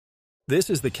This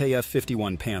is the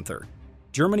KF51 Panther,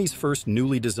 Germany's first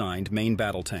newly designed main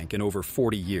battle tank in over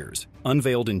 40 years,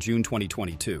 unveiled in June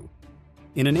 2022.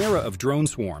 In an era of drone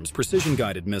swarms,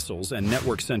 precision-guided missiles, and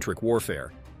network-centric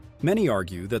warfare, many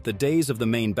argue that the days of the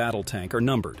main battle tank are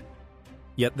numbered.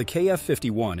 Yet the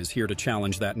KF51 is here to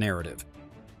challenge that narrative.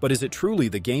 But is it truly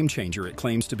the game-changer it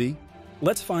claims to be?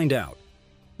 Let's find out.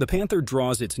 The Panther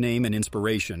draws its name and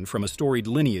inspiration from a storied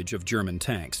lineage of German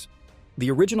tanks. The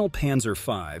original Panzer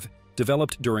V,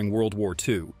 developed during World War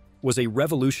II, was a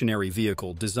revolutionary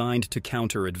vehicle designed to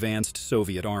counter advanced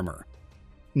Soviet armor.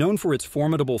 Known for its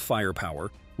formidable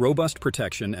firepower, robust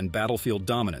protection, and battlefield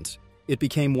dominance, it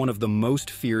became one of the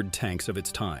most feared tanks of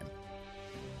its time.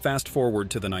 Fast forward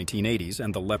to the 1980s,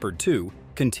 and the Leopard 2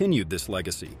 continued this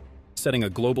legacy, setting a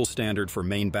global standard for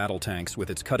main battle tanks with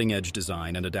its cutting-edge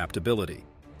design and adaptability.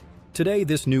 Today,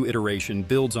 this new iteration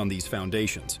builds on these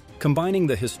foundations, combining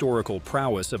the historical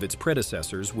prowess of its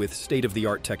predecessors with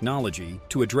state-of-the-art technology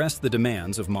to address the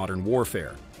demands of modern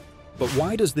warfare. But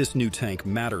why does this new tank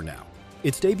matter now?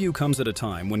 Its debut comes at a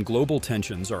time when global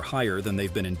tensions are higher than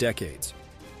they've been in decades.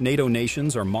 NATO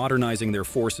nations are modernizing their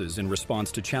forces in response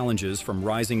to challenges from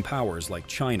rising powers like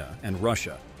China and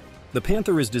Russia. The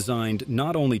Panther is designed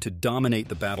not only to dominate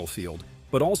the battlefield,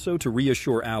 but also to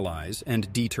reassure allies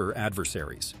and deter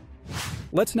adversaries.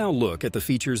 Let's now look at the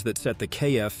features that set the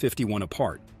KF51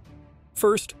 apart.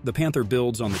 First, the Panther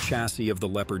builds on the chassis of the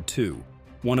Leopard 2,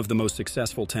 one of the most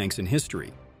successful tanks in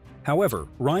history. However,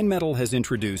 Rheinmetall has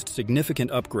introduced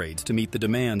significant upgrades to meet the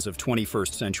demands of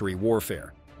 21st century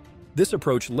warfare. This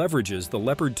approach leverages the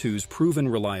Leopard 2's proven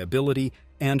reliability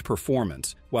and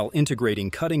performance while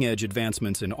integrating cutting-edge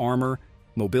advancements in armor,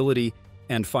 mobility,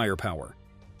 and firepower.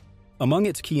 Among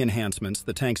its key enhancements,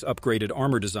 the tank's upgraded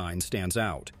armor design stands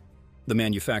out. The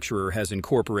manufacturer has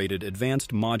incorporated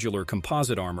advanced modular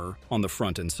composite armor on the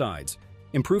front and sides,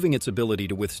 improving its ability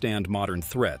to withstand modern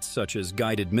threats such as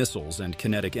guided missiles and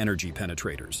kinetic energy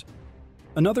penetrators.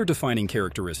 Another defining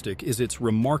characteristic is its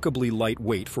remarkably light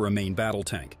weight for a main battle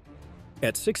tank.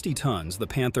 At 60 tons, the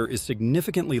Panther is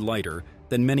significantly lighter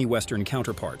than many Western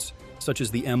counterparts, such as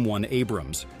the M1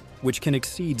 Abrams, which can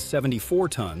exceed 74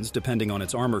 tons depending on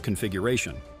its armor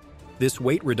configuration. This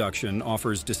weight reduction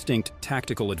offers distinct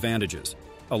tactical advantages.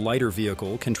 A lighter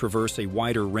vehicle can traverse a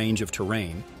wider range of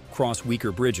terrain, cross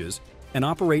weaker bridges, and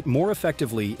operate more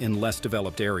effectively in less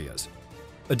developed areas.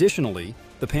 Additionally,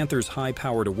 the Panther's high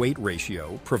power-to-weight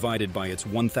ratio, provided by its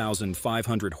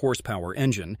 1,500 horsepower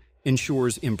engine,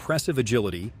 ensures impressive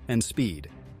agility and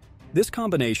speed. This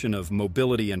combination of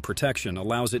mobility and protection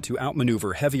allows it to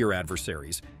outmaneuver heavier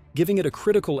adversaries, giving it a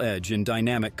critical edge in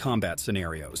dynamic combat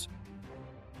scenarios.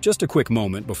 Just a quick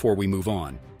moment before we move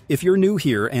on. If you're new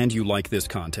here and you like this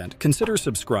content, consider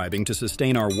subscribing to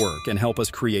sustain our work and help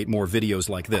us create more videos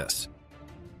like this.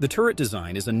 The turret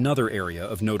design is another area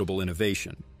of notable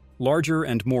innovation. Larger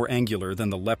and more angular than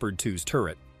the Leopard 2's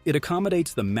turret, it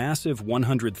accommodates the massive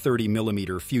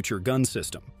 130mm Future Gun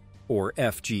System, or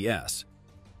FGS.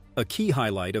 A key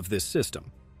highlight of this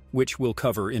system, which we'll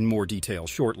cover in more detail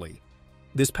shortly.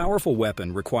 This powerful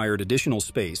weapon required additional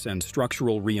space and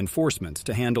structural reinforcements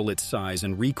to handle its size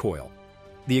and recoil.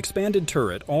 The expanded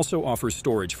turret also offers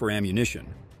storage for ammunition,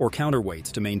 or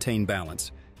counterweights to maintain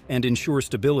balance, and ensure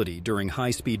stability during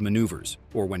high-speed maneuvers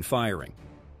or when firing.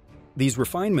 These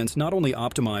refinements not only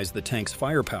optimize the tank's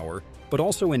firepower, but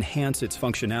also enhance its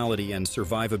functionality and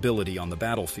survivability on the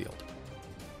battlefield.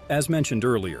 As mentioned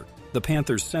earlier, the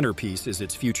Panther's centerpiece is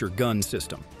its Future Gun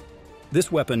System. This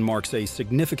weapon marks a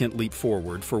significant leap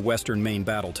forward for Western main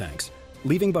battle tanks,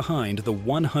 leaving behind the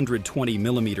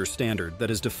 120mm standard that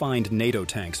has defined NATO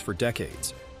tanks for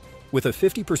decades. With a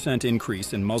 50%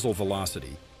 increase in muzzle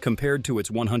velocity compared to its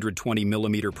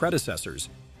 120mm predecessors,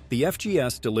 the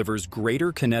FGS delivers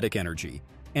greater kinetic energy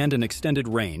and an extended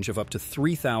range of up to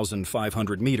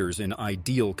 3,500 meters in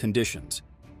ideal conditions.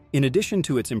 In addition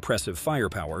to its impressive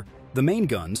firepower, the main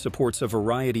gun supports a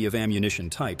variety of ammunition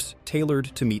types tailored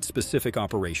to meet specific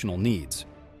operational needs.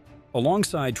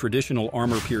 Alongside traditional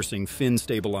armor-piercing,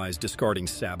 fin-stabilized discarding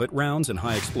sabot rounds and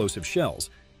high-explosive shells,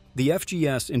 the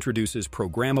FGS introduces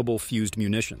programmable fused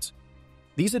munitions.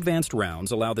 These advanced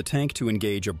rounds allow the tank to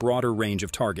engage a broader range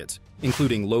of targets,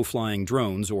 including low-flying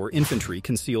drones or infantry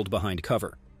concealed behind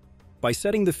cover. By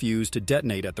setting the fuse to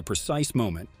detonate at the precise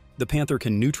moment, the Panther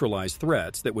can neutralize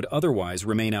threats that would otherwise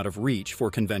remain out of reach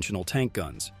for conventional tank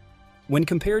guns. When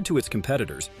compared to its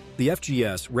competitors, the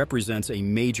FGS represents a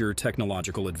major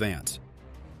technological advance.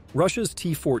 Russia's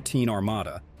T-14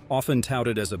 Armata, often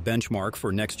touted as a benchmark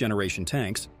for next-generation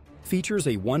tanks, features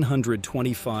a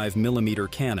 125mm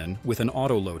cannon with an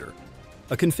autoloader.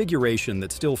 a configuration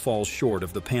that still falls short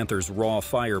of the Panther's raw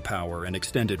firepower and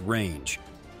extended range.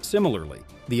 Similarly,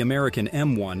 the American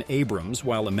M1 Abrams,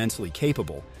 while immensely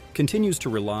capable, continues to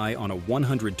rely on a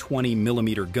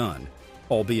 120mm gun,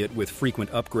 albeit with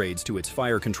frequent upgrades to its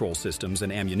fire control systems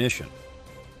and ammunition.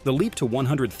 The leap to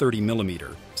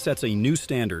 130mm sets a new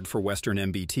standard for Western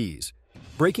MBTs,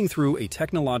 breaking through a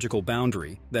technological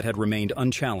boundary that had remained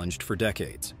unchallenged for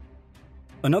decades.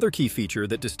 Another key feature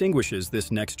that distinguishes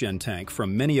this next-gen tank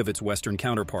from many of its Western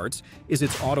counterparts is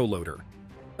its autoloader,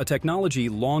 a technology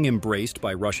long embraced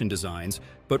by Russian designs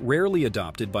but rarely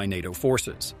adopted by NATO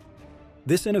forces.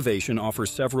 This innovation offers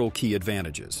several key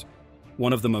advantages.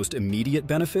 One of the most immediate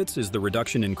benefits is the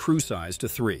reduction in crew size to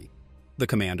 3: the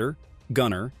commander,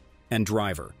 gunner, and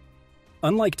driver.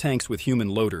 Unlike tanks with human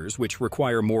loaders, which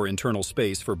require more internal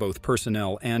space for both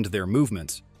personnel and their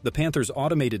movements, the Panther's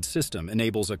automated system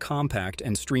enables a compact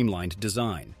and streamlined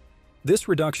design. This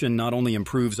reduction not only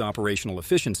improves operational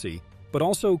efficiency, but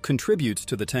also contributes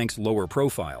to the tank's lower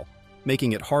profile,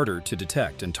 making it harder to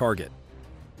detect and target.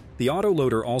 The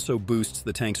autoloader also boosts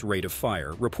the tank's rate of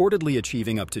fire, reportedly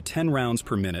achieving up to 10 rounds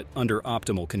per minute under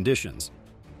optimal conditions.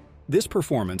 This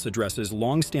performance addresses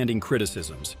long-standing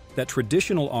criticisms that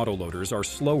traditional autoloaders are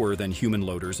slower than human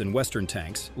loaders in Western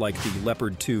tanks like the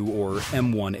Leopard 2 or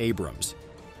M1 Abrams.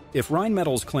 If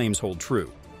Rheinmetall's claims hold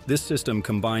true, this system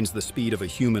combines the speed of a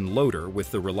human loader with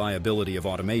the reliability of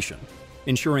automation,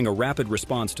 ensuring a rapid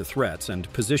response to threats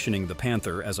and positioning the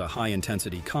Panther as a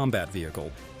high-intensity combat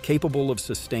vehicle capable of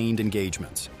sustained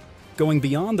engagements. Going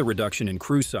beyond the reduction in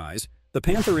crew size, the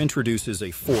Panther introduces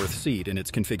a fourth seat in its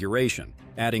configuration,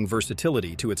 adding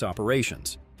versatility to its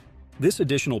operations. This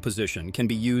additional position can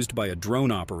be used by a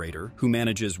drone operator who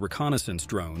manages reconnaissance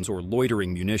drones or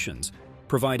loitering munitions,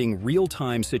 providing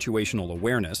real-time situational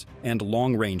awareness and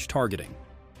long-range targeting.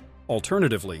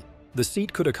 Alternatively, the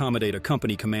seat could accommodate a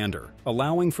company commander,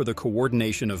 allowing for the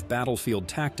coordination of battlefield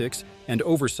tactics and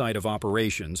oversight of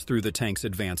operations through the tank's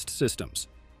advanced systems.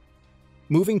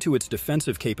 Moving to its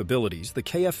defensive capabilities, the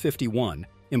KF51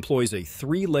 employs a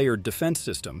 3-layered defense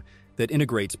system that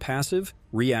integrates passive,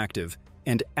 reactive,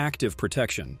 and active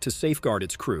protection to safeguard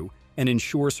its crew and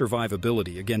ensure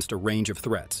survivability against a range of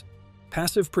threats.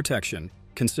 Passive protection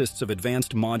consists of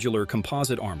advanced modular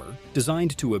composite armor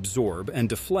designed to absorb and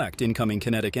deflect incoming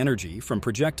kinetic energy from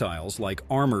projectiles like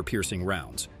armor-piercing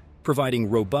rounds, providing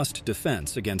robust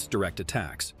defense against direct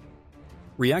attacks.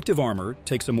 Reactive armor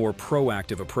takes a more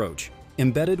proactive approach.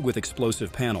 Embedded with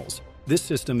explosive panels, this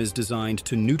system is designed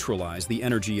to neutralize the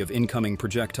energy of incoming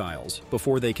projectiles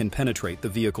before they can penetrate the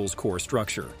vehicle's core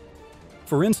structure.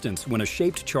 For instance, when a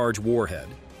shaped charge warhead,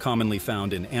 commonly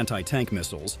found in anti-tank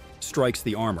missiles, strikes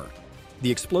the armor,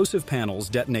 the explosive panels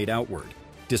detonate outward,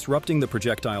 disrupting the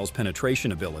projectile's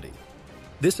penetration ability.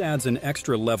 This adds an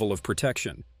extra level of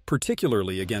protection,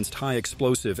 particularly against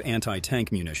high-explosive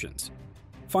anti-tank munitions.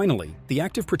 Finally, the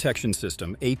Active Protection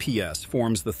System, APS,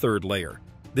 forms the third layer.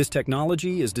 This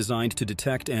technology is designed to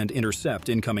detect and intercept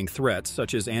incoming threats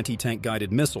such as anti-tank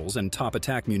guided missiles and top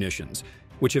attack munitions,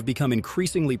 which have become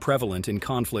increasingly prevalent in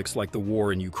conflicts like the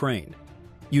war in Ukraine.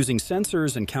 Using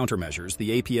sensors and countermeasures,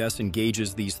 the APS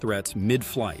engages these threats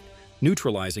mid-flight,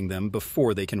 neutralizing them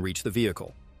before they can reach the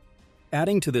vehicle.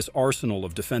 Adding to this arsenal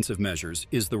of defensive measures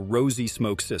is the Rosy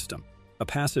Smoke System, a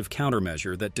passive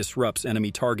countermeasure that disrupts enemy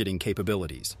targeting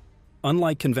capabilities.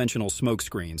 Unlike conventional smoke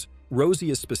screens, Rosy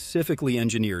is specifically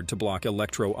engineered to block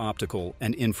electro-optical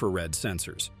and infrared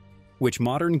sensors, which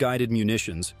modern guided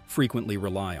munitions frequently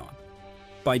rely on.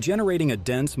 By generating a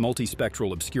dense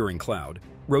multispectral obscuring cloud,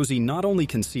 Rosy not only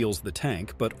conceals the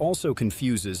tank but also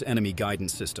confuses enemy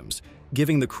guidance systems,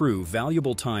 giving the crew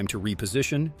valuable time to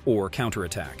reposition or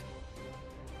counterattack.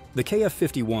 The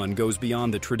KF51 goes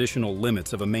beyond the traditional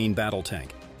limits of a main battle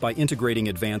tank by integrating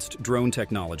advanced drone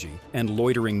technology and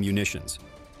loitering munitions,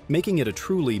 making it a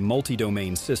truly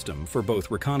multi-domain system for both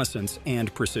reconnaissance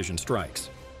and precision strikes.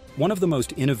 One of the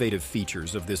most innovative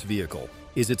features of this vehicle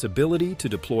is its ability to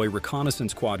deploy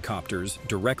reconnaissance quadcopters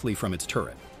directly from its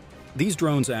turret. These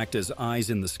drones act as eyes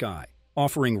in the sky,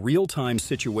 offering real-time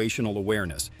situational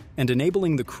awareness and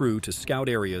enabling the crew to scout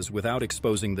areas without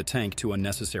exposing the tank to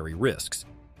unnecessary risks.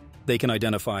 They can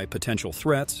identify potential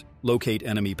threats, locate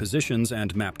enemy positions,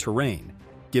 and map terrain,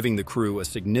 giving the crew a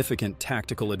significant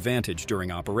tactical advantage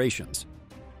during operations.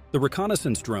 The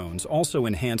reconnaissance drones also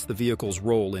enhance the vehicle's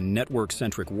role in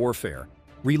network-centric warfare,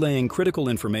 relaying critical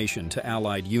information to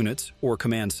allied units or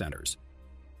command centers.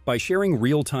 By sharing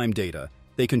real-time data,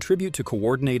 they contribute to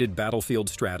coordinated battlefield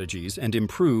strategies and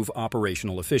improve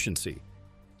operational efficiency.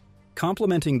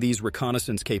 Complementing these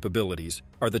reconnaissance capabilities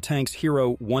are the tank's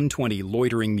Hero 120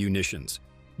 loitering munitions,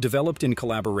 developed in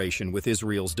collaboration with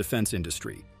Israel's defense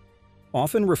industry.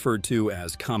 Often referred to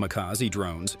as kamikaze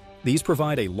drones, these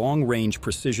provide a long-range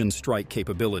precision strike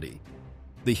capability.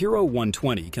 The Hero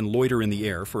 120 can loiter in the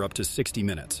air for up to 60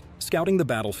 minutes, scouting the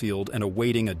battlefield and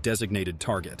awaiting a designated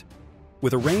target.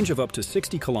 With a range of up to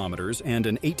 60 kilometers and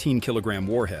an 18-kilogram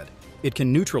warhead, it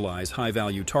can neutralize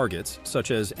high-value targets such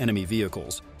as enemy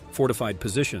vehicles, fortified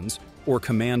positions, or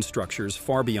command structures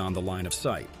far beyond the line of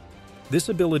sight. This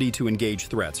ability to engage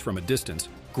threats from a distance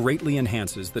greatly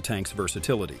enhances the tank's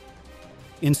versatility.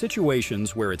 In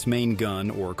situations where its main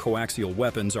gun or coaxial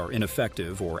weapons are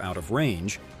ineffective or out of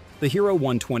range, the Hero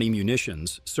 120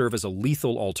 munitions serve as a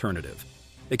lethal alternative,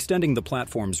 extending the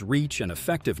platform's reach and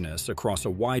effectiveness across a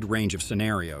wide range of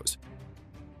scenarios.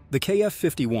 The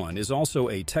KF51 is also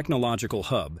a technological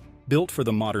hub built for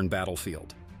the modern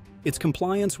battlefield. Its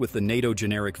compliance with the NATO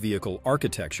Generic Vehicle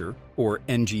Architecture, or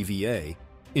NGVA,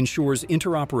 ensures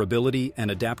interoperability and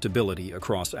adaptability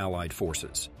across Allied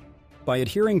forces. By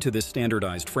adhering to this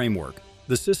standardized framework,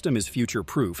 the system is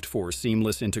future-proofed for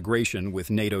seamless integration with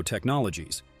NATO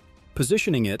technologies,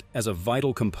 positioning it as a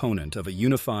vital component of a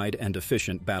unified and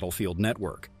efficient battlefield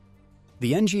network.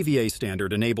 The NGVA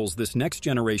standard enables this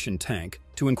next-generation tank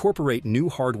to incorporate new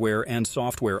hardware and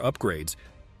software upgrades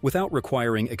without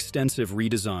requiring extensive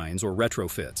redesigns or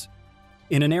retrofits.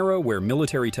 In an era where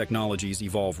military technologies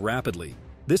evolve rapidly,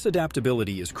 this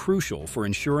adaptability is crucial for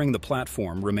ensuring the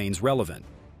platform remains relevant,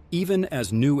 even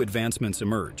as new advancements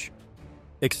emerge.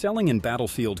 Excelling in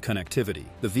battlefield connectivity,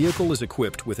 the vehicle is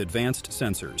equipped with advanced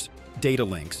sensors, data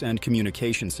links, and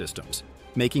communication systems,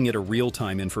 making it a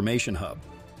real-time information hub.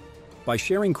 By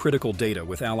sharing critical data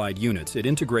with Allied units, it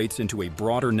integrates into a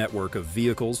broader network of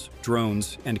vehicles,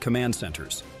 drones, and command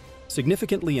centers,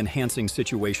 significantly enhancing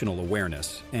situational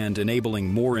awareness and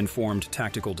enabling more informed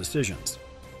tactical decisions.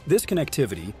 This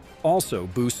connectivity also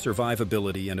boosts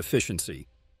survivability and efficiency.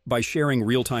 By sharing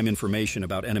real-time information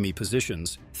about enemy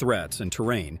positions, threats, and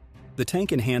terrain, the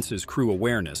tank enhances crew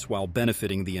awareness while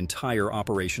benefiting the entire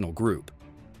operational group.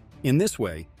 In this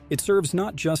way, it serves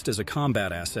not just as a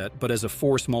combat asset but as a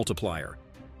force multiplier,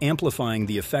 amplifying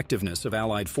the effectiveness of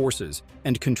Allied forces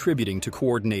and contributing to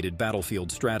coordinated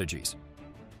battlefield strategies.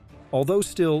 Although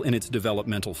still in its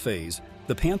developmental phase,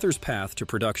 the Panther's path to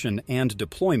production and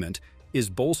deployment is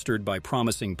bolstered by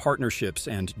promising partnerships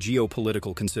and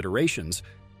geopolitical considerations,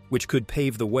 which could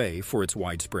pave the way for its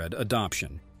widespread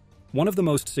adoption. One of the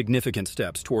most significant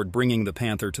steps toward bringing the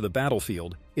Panther to the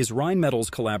battlefield is Rheinmetall's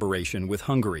collaboration with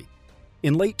Hungary.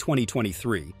 In late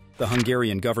 2023, the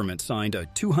Hungarian government signed a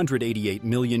 €288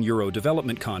 million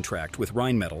development contract with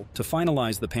Rheinmetall to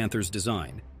finalize the Panther's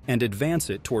design and advance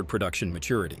it toward production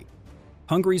maturity.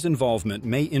 Hungary's involvement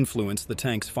may influence the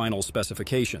tank's final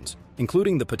specifications,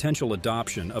 including the potential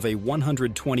adoption of a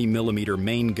 120mm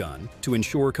main gun to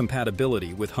ensure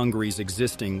compatibility with Hungary's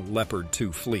existing Leopard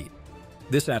 2 fleet.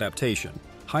 This adaptation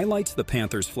highlights the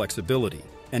Panther's flexibility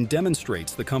and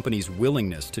demonstrates the company's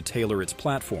willingness to tailor its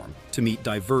platform to meet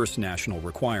diverse national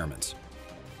requirements.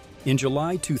 In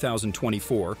July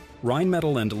 2024,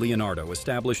 Rheinmetall and Leonardo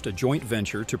established a joint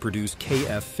venture to produce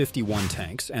KF51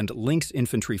 tanks and Lynx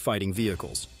infantry fighting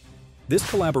vehicles. This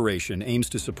collaboration aims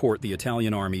to support the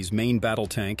Italian Army's main battle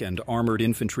tank and armored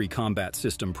infantry combat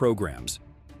system programs,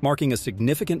 marking a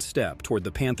significant step toward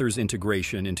the Panther's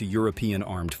integration into European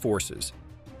armed forces.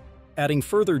 Adding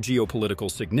further geopolitical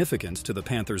significance to the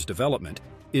Panther's development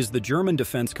is the German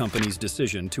defense company's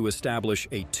decision to establish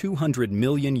a €200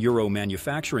 million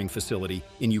manufacturing facility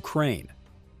in Ukraine.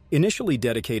 Initially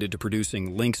dedicated to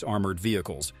producing Lynx armored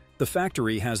vehicles, the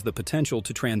factory has the potential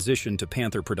to transition to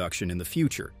Panther production in the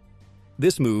future.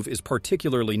 This move is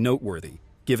particularly noteworthy,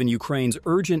 given Ukraine's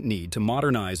urgent need to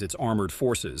modernize its armored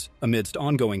forces amidst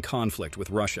ongoing conflict with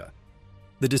Russia.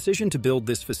 The decision to build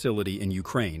this facility in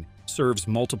Ukraine serves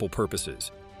multiple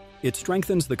purposes. It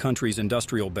strengthens the country's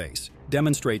industrial base,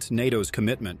 demonstrates NATO's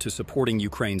commitment to supporting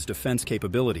Ukraine's defense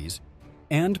capabilities,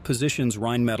 and positions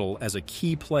Rheinmetall as a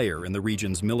key player in the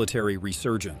region's military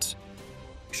resurgence.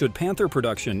 Should Panther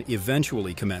production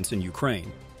eventually commence in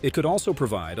Ukraine, it could also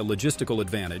provide a logistical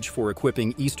advantage for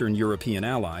equipping Eastern European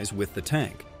allies with the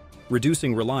tank,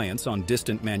 reducing reliance on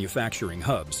distant manufacturing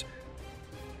hubs.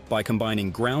 By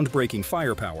combining groundbreaking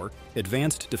firepower,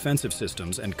 advanced defensive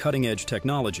systems, and cutting-edge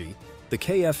technology, the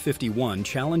KF51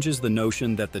 challenges the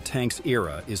notion that the tank's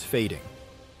era is fading.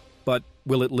 But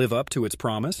will it live up to its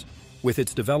promise? With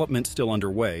its development still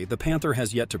underway, the Panther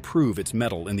has yet to prove its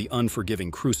mettle in the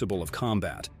unforgiving crucible of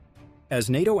combat. As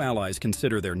NATO allies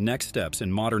consider their next steps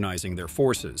in modernizing their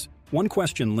forces, one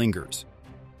question lingers.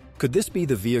 Could this be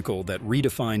the vehicle that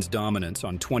redefines dominance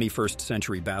on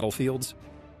 21st-century battlefields?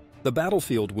 The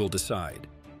battlefield will decide.